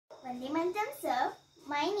Vande Mataram, sir.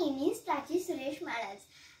 My name is Prachi Suresh Malas.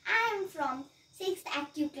 I am from 6th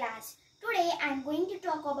Active class. Today I am going to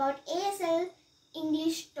talk about ASL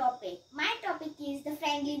English topic. My topic is the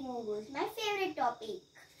friendly mongoose, my favorite topic.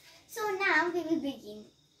 So now we will begin.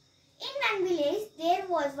 In one village there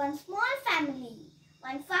was one small family.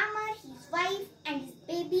 One farmer, his wife and his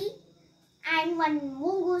baby, and one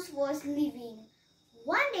mongoose was living.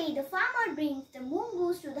 One day the farmer brings the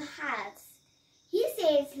mongoose to the house. He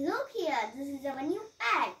says, "Look here, this is our new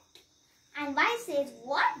pet." And wife says,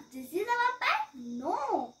 "What? This is our pet?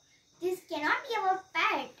 No, this cannot be our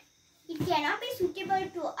pet. It cannot be suitable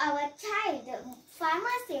to our child." The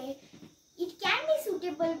farmer says, "It can be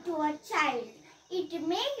suitable to our child. It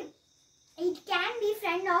can be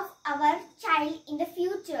friend of our child in the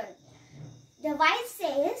future." The wife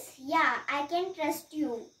says, "Yeah, I can trust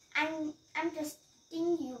you. I'm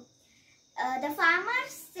trusting you." The farmer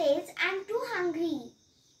says, "I'm too hungry."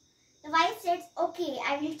 The wife says, "Okay,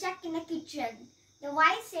 I will check in the kitchen." The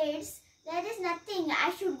wife says, "There is nothing. I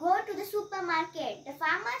should go to the supermarket." The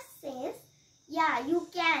farmer says, "Yeah, you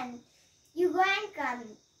can. You go and come."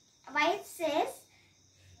 The wife says,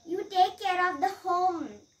 "You take care of the home."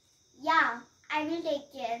 "Yeah, I will take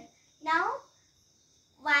care." Now,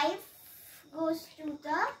 wife goes to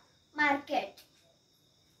the market.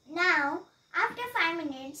 Now, after 5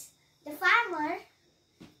 minutes, the farmer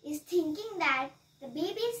is thinking that the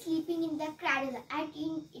baby is sleeping in the cradle and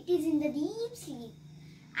it is in the deep sleep.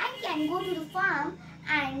 I can go to the farm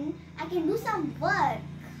and I can do some work.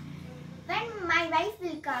 When my wife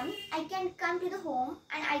will come, I can come to the home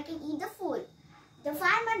and I can eat the food. The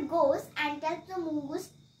farmer goes and tells the mongoose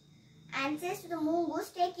and says to the mongoose,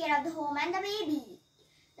 "Take care of the home and the baby."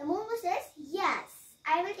 The mongoose says, "Yes,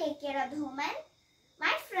 I will take care of the home and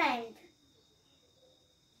my friend."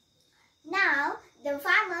 Now, the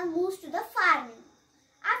farmer moves to the farm.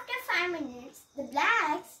 After 5 minutes, the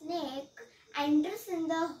black snake enters in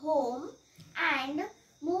the home and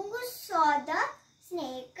mongoose saw the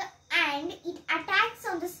snake and it attacks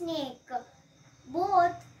on the snake.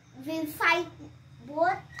 Both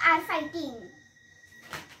are fighting.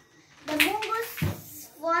 The mongoose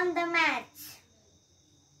won the match.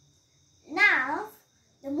 Now,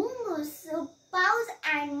 the mongoose paws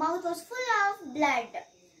and mouth was full of blood.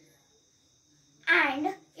 And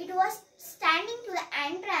it was standing to the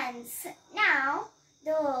entrance. Now,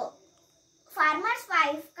 the farmer's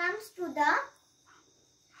wife comes to the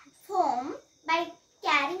home by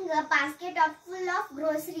carrying a basket full of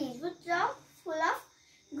groceries.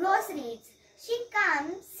 She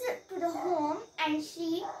comes to the home and she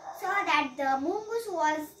saw that the mongoose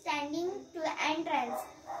was standing to the entrance.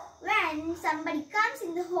 When somebody comes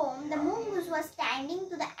in the home, the mongoose was standing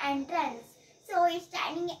to the entrance. So it's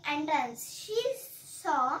standing entrance. She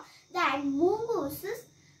saw that mongoose's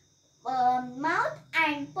mouth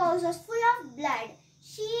and paws was full of blood.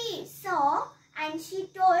 She saw and she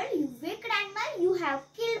told, "You wicked animal, you have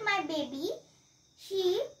killed my baby." She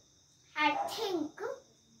had think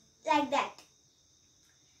like that.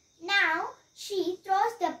 Now she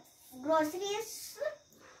throws the groceries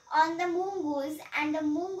on the mongoose and the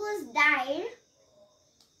mongoose died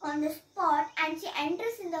on the spot, and she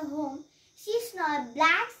enters in the home. She saw a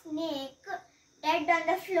black snake dead on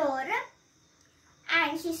the floor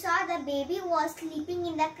and she saw the baby was sleeping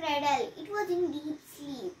in the cradle. It was in deep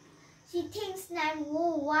sleep. She thinks now,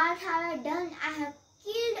 "Oh, what have I done? I have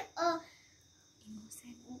killed a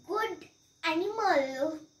good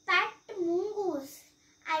animal, pet mongoose.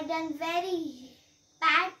 I done very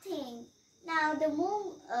bad thing." Now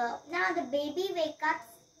the baby wakes up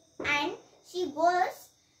and she goes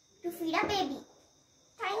to feed a baby.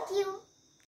 Thank you.